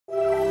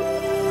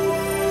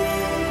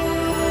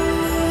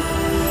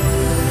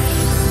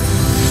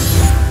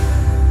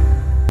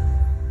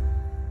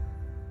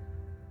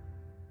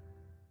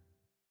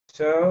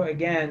So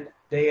again,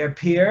 they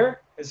appear,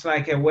 it's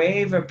like a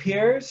wave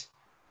appears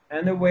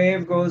and the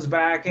wave goes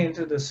back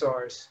into the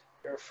source.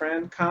 Your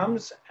friend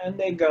comes and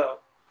they go.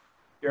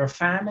 Your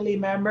family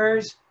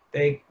members,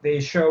 they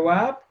show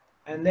up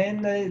and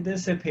then they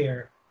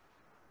disappear.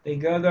 They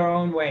go their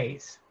own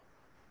ways.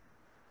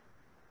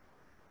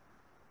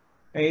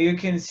 And you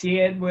can see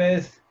it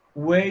with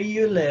where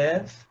you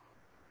live,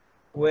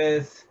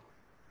 with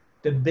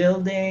the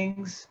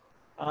buildings.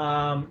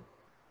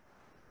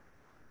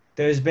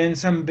 There's been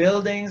some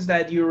buildings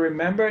that you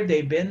remember,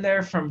 they've been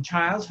there from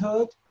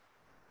childhood,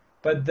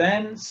 but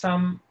then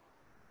some,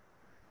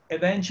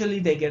 eventually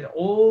they get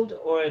old,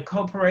 or a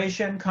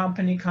corporation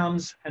company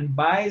comes and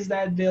buys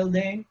that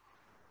building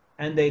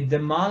and they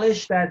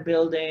demolish that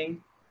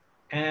building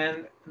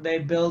and they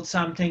build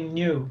something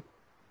new.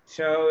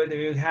 So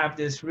you have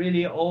this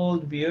really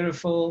old,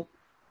 beautiful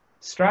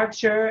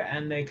structure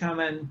and they come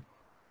and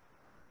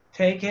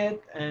take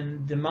it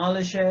and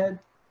demolish it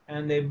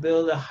and they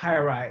build a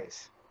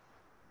high-rise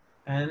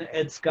and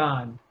it's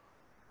gone.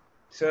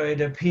 So it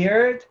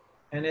appeared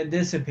and it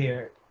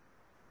disappeared.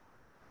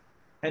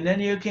 And then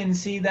you can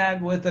see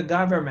that with the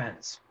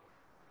governments.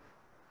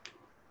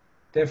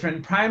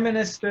 Different prime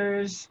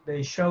ministers,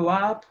 they show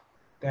up,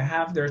 they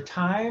have their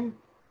time,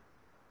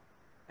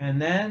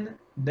 and then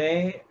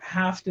they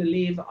have to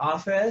leave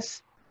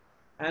office,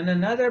 and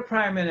another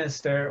prime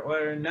minister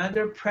or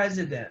another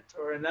president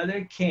or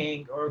another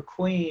king or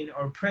queen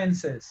or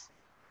princess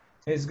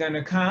is going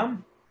to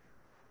come.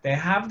 They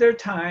have their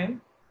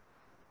time,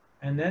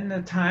 and then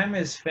the time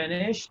is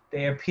finished,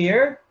 they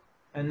appear,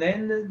 and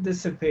then they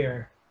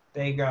disappear.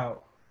 They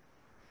go.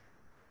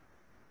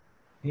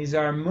 These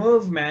are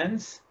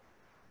movements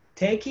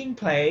taking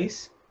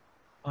place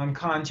on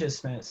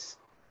consciousness.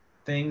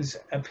 Things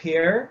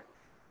appear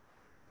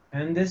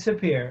and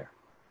disappear.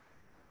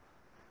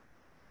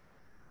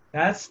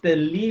 That's the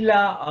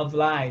Leela of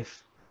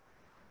life.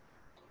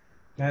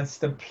 That's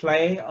the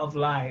play of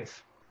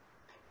life.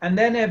 And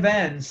then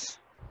events.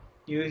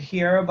 You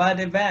hear about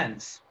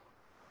events.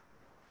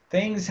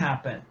 Things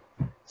happen.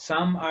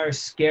 Some are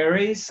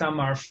scary, some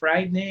are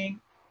frightening.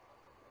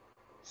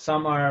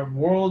 Some are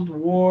world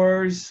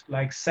wars,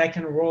 like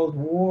Second World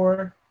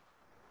War.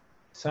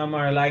 Some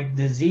are like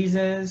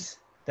diseases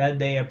that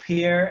they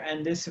appear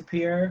and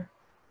disappear.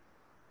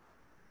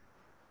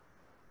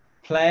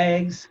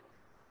 Plagues.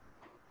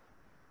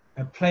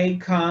 A plague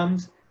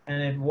comes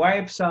and it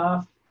wipes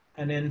off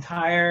an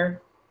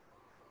entire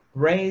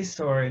race,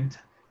 or it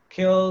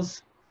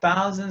kills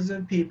thousands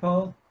of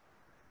people,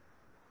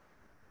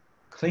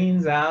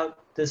 cleans out,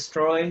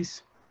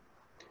 destroys.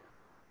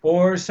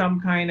 Or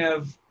some kind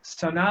of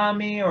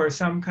tsunami or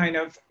some kind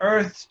of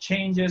earth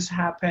changes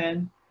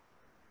happen,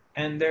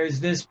 and there's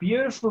this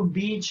beautiful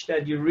beach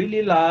that you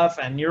really love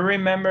and you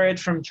remember it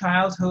from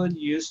childhood.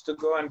 You used to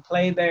go and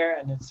play there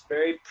and it's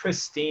very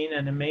pristine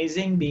and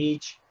amazing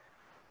beach,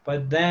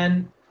 but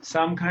then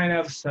some kind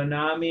of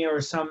tsunami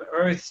or some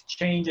earth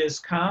changes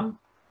come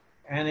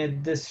and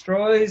it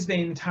destroys the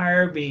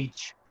entire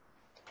beach.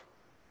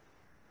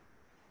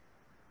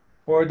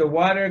 Or the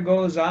water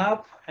goes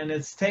up and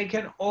it's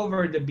taken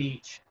over the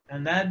beach,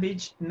 and that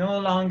beach no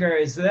longer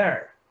is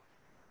there.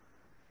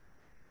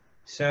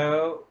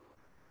 So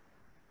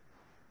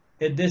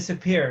it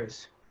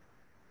disappears.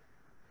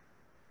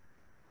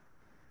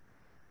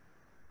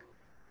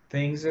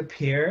 Things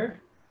appear,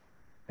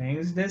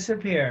 things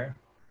disappear.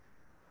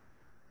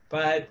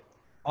 But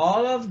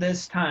all of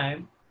this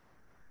time,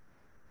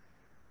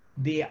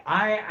 the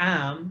I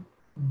am,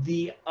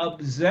 the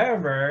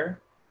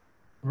observer,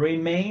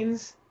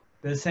 remains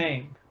the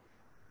same.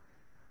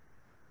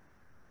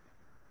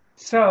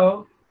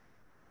 So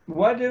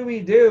what do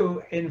we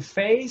do in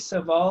face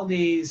of all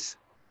these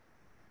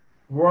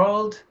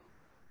world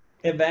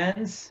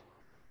events,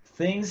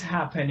 things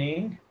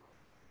happening,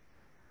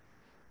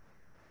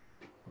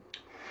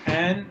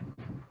 and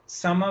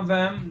some of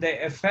them, they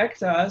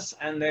affect us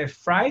and they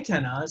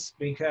frighten us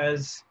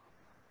because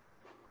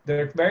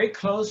they're very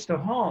close to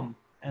home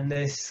and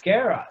they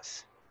scare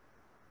us.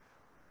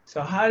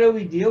 So how do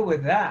we deal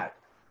with that?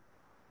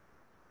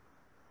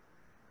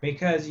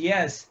 Because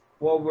yes,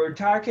 what we're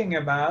talking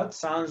about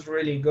sounds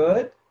really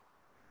good,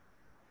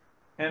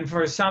 and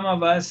for some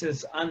of us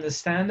it's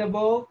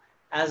understandable,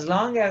 as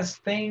long as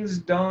things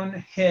don't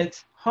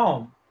hit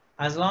home,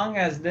 as long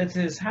as this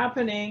is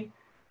happening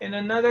in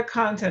another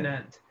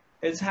continent,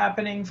 it's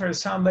happening for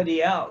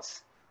somebody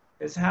else,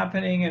 it's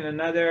happening in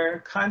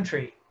another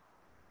country.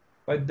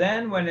 But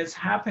then when it's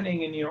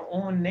happening in your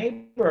own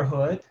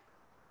neighborhood,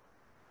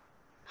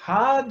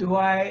 how do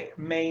I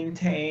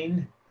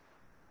maintain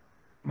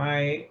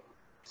my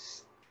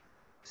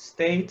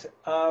state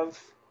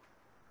of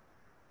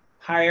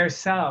higher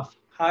self?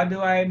 How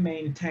do I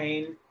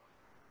maintain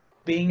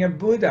being a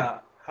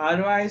Buddha? How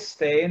do I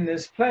stay in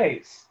this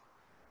place,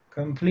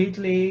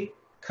 completely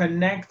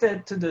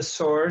connected to the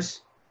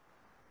source,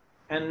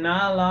 and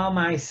not allow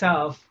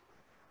myself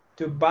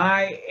to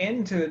buy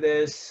into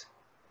this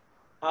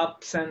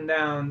ups and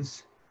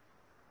downs?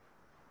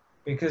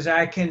 Because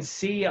I can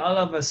see all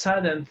of a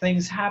sudden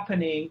things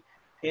happening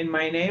in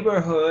my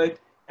neighborhood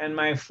and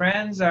my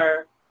friends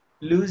are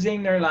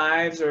losing their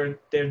lives or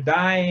they're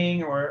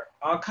dying or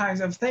all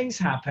kinds of things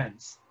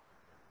happens.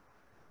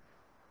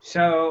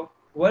 So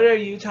what are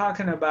you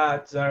talking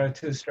about,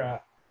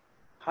 Zarathustra?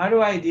 How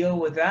do I deal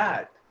with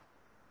that?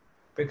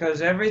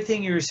 Because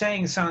everything you're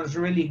saying sounds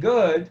really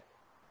good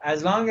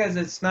as long as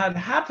it's not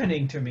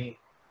happening to me.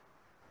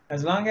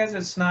 As long as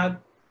it's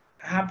not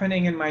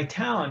happening in my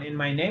town, in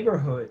my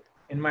neighborhood,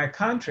 in my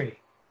country,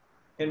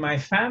 in my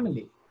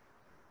family.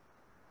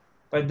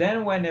 But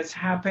then when it's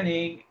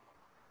happening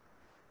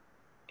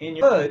in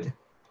your hood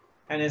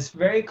and it's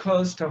very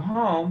close to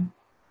home,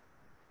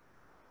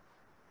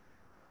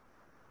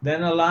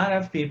 then a lot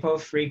of people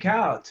freak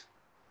out.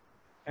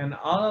 And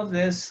all of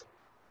this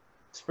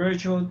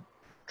spiritual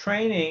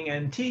training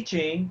and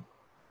teaching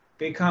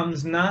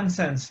becomes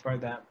nonsense for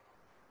them.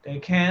 They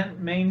can't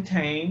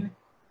maintain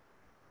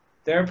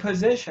their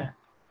position.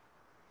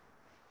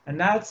 And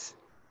that's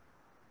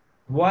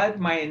what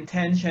my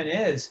intention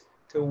is,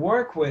 to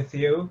work with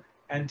you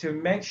and to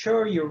make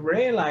sure you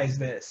realize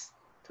this,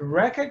 to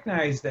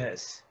recognize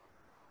this.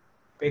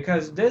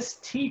 Because this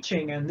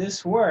teaching and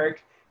this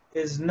work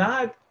is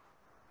not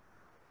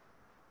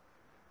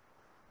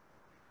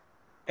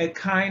a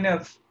kind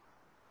of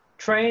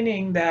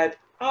training that,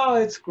 oh,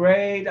 it's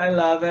great, I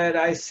love it,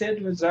 I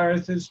sit with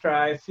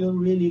Zarathustra, I feel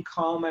really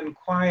calm and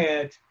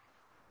quiet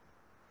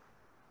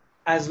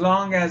as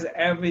long as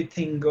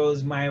everything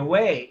goes my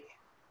way.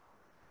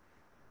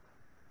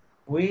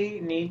 We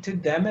need to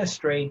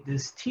demonstrate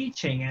this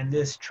teaching and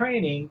this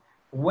training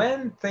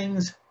when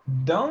things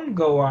don't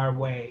go our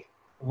way,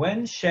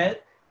 when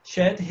shit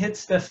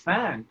hits the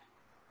fan,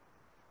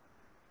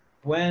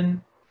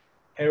 when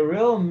a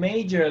real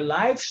major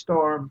life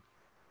storm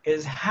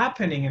is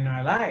happening in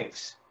our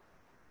lives.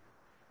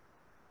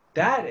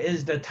 That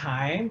is the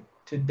time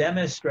to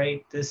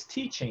demonstrate this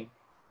teaching.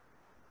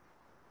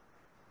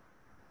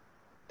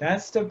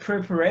 That's the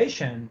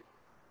preparation.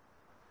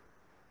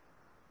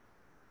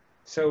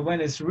 So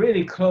when it's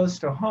really close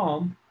to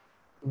home,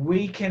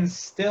 we can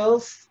still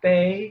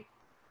stay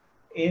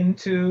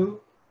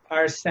into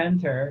our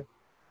center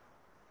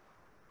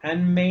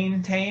and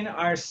maintain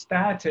our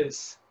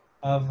status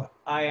of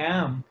I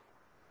am.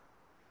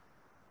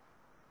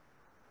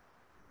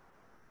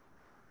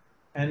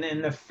 And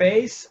in the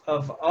face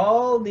of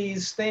all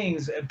these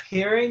things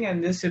appearing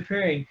and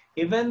disappearing,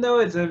 even though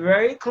it's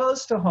very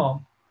close to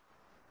home,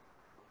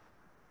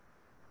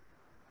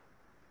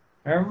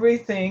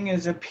 everything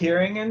is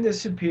appearing and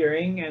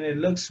disappearing and it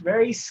looks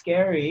very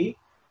scary.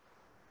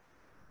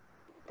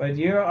 But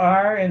you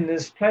are in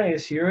this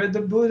place, you're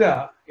the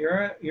Buddha,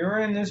 you're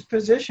in this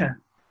position.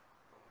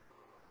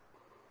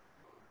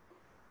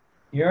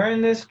 You're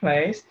in this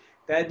place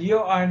that you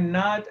are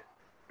not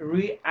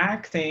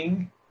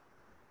reacting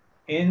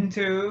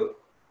into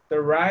the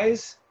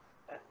rise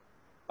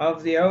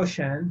of the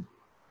ocean,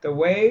 the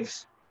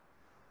waves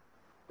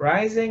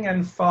rising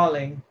and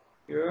falling.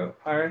 You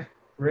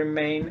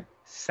remain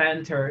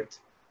centered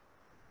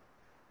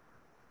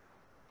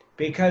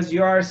because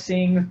you are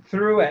seeing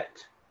through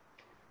it,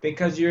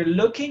 because you're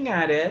looking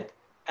at it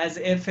as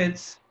if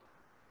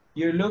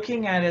you're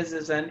looking at it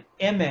as an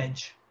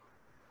image.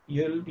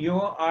 You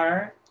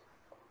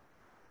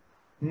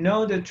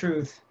know the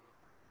truth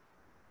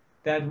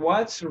that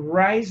what's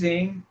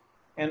rising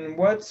and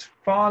what's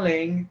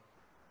falling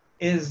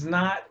is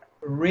not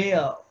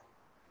real.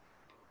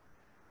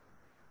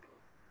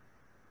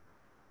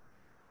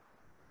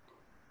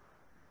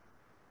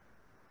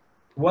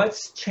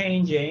 What's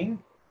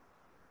changing,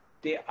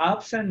 the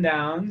ups and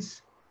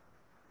downs,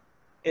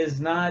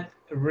 is not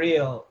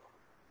real.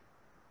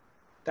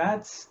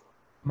 That's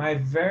my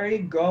very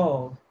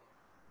goal,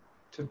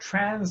 to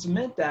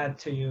transmit that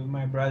to you,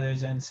 my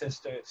brothers and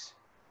sisters.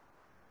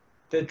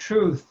 The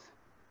truth.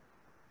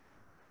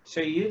 So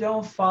you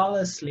don't fall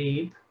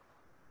asleep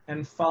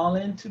and fall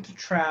into the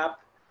trap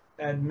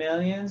that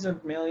millions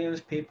of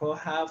people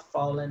have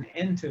fallen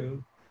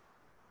into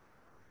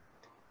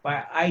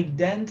by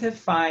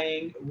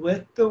identifying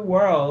with the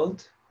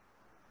world,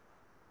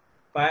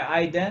 by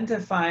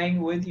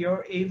identifying with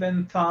your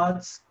even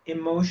thoughts,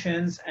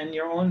 emotions, and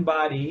your own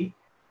body,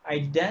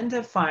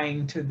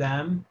 identifying to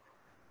them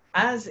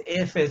as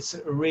if it's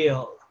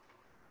real.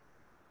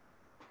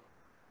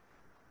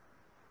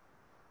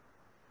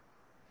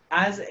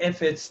 As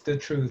if it's the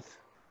truth.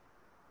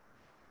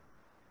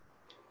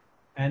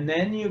 And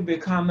then you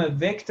become a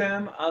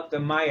victim of the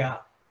Maya.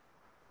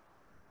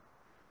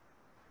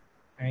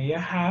 And you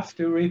have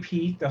to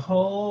repeat the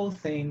whole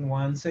thing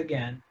once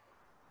again.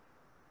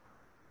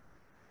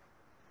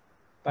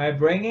 By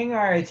bringing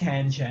our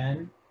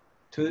attention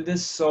to the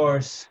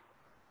source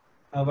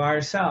of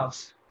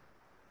ourselves.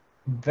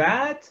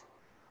 That,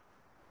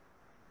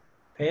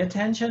 pay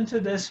attention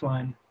to this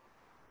one.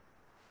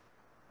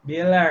 Be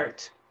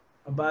alert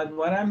about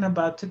what I'm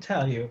about to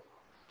tell you.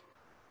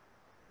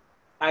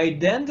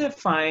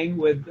 Identifying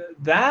with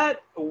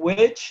that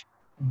which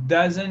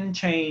doesn't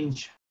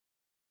change.